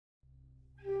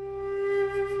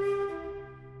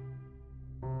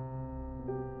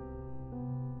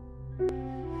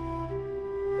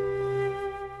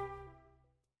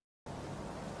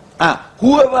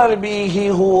Whoever be he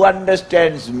who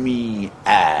understands me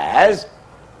as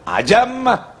Ajam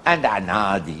and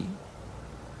Anadi.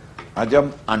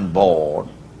 Ajam, unborn,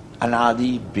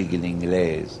 Anadi,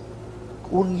 beginningless,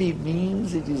 only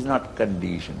means it is not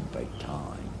conditioned by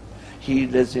time. He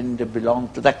doesn't belong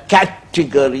to the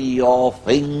category of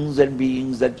things and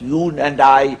beings that you and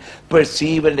I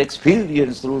perceive and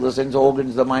experience through the sense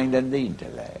organs, the mind and the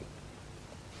intellect.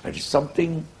 It is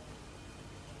something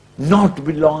not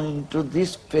belonging to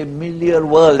this familiar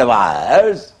world of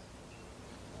ours.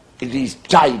 It is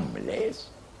timeless,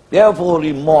 therefore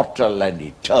immortal and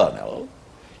eternal,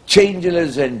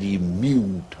 changeless and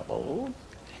immutable,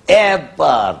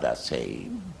 ever the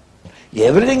same.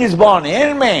 Everything is born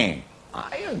in me.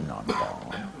 I am not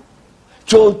born.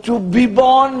 So to be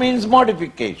born means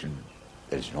modification.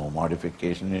 There is no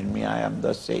modification in me. I am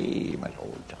the same at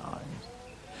all times.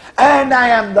 And I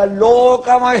am the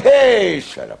Loka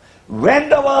Maheshwara. When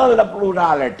the world of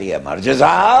plurality emerges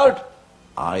out,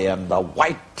 I am the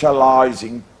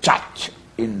vitalizing touch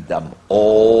in them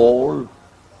all.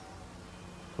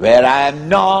 Where I am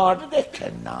not, they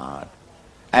cannot.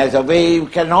 As a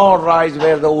wave cannot rise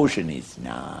where the ocean is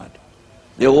not.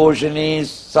 The ocean is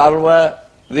Sarva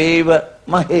Veva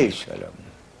Maheshwaram.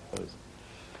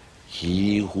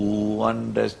 He who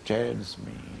understands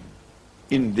me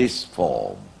in this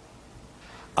form,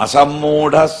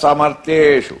 Asammudha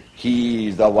Samartheshu, he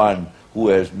is the one who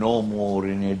has no more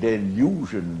any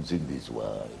delusions in this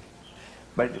world.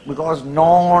 But because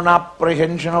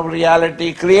non-apprehension of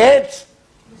reality creates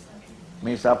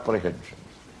misapprehension.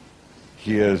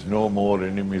 He has no more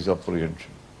any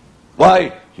misapprehension.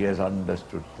 Why? He has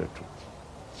understood the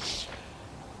truth.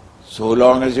 So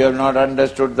long as you have not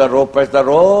understood the rope as the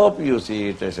rope, you see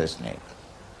it as a snake.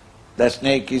 The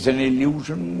snake is an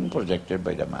illusion projected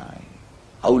by the mind.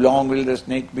 How long will the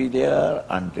snake be there?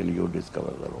 Until you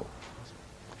discover the rope.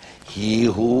 He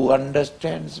who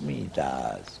understands me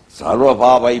does.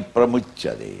 Sarvabhavai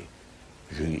pramuchyade.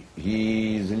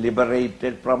 He is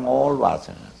liberated from all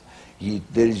vasanas.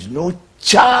 There is no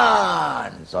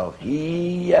chance of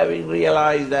he having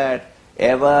realized that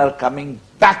ever coming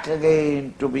back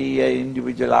again to be an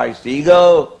individualized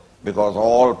ego, because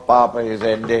all papa is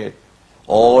ended,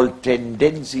 all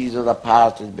tendencies of the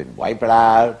past has been wiped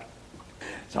out.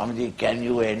 Swamiji, can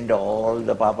you end all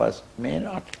the papas? May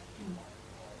not.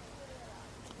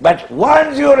 But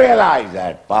once you realize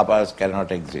that papas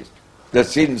cannot exist, the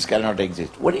sins cannot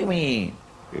exist, what do you mean?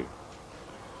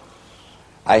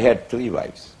 I had 3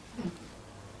 wives.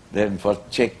 Then for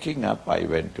checking up, I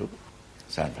went to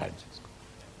San Francisco.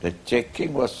 The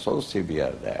checking was so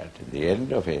severe that at the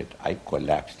end of it, I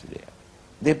collapsed there.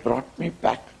 They brought me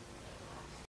back.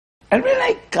 And when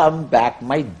I come back,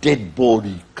 my dead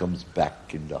body comes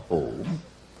back in the home.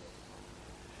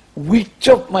 Which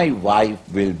of my wife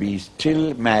will be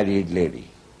still married lady?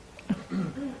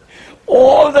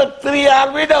 All the 3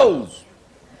 are widows.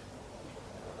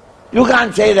 You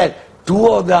can't say that 2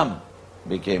 of them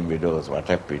became widows, what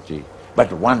a pity.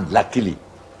 But one, luckily,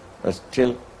 was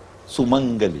still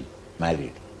Sumangali,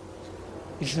 married.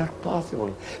 It's not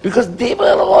possible. Because they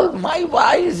were all my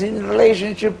wives in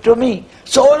relationship to me.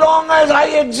 So long as I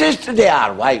exist, they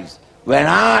are wives. When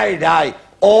I die,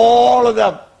 all of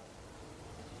them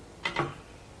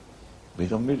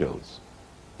become widows.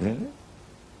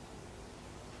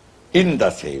 In the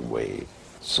same way,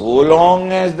 so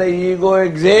long as the ego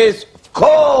exists, of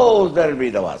course there will be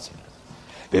the vasanas.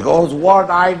 Because what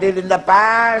I did in the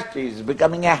past is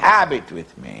becoming a habit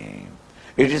with me.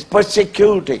 It is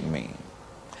persecuting me.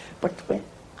 But when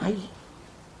I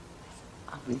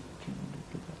awaken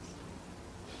to this,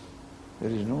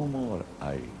 there is no more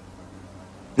I.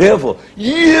 Therefore,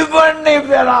 even if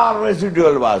there are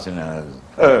residual vasanas,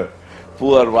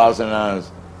 poor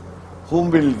vasanas, whom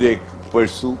will they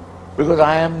pursue? Because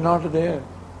I am not there.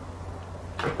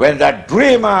 When the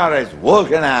dreamer is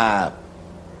woken up,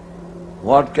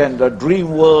 what can the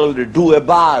dream world do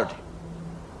about it?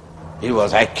 He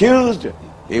was accused,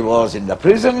 he was in the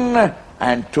prison,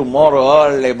 and tomorrow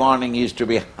early morning he is to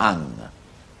be hung.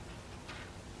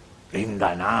 In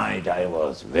the night I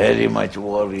was very much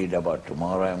worried about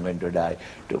tomorrow I am going to die,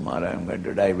 tomorrow I am going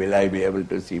to die, will I be able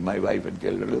to see my wife and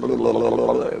children?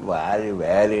 Very,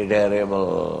 very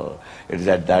terrible. It is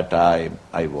at that time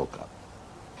I woke up.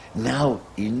 Now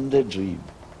in the dream,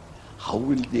 how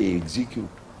will they execute?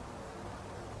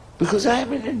 Because I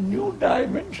am in a new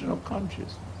dimension of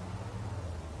consciousness.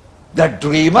 The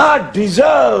dreamer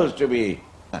deserves to be.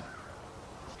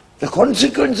 The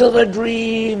consequence of the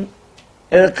dream,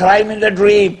 a crime in the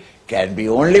dream, can be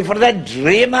only for the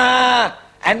dreamer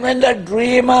And when the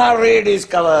dreamer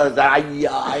rediscovers that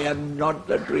I am not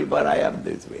the dreamer, I am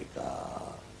this waker.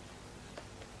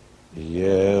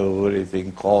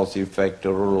 Everything, cause, effect,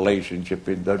 relationship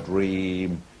in the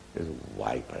dream is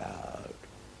wiped out.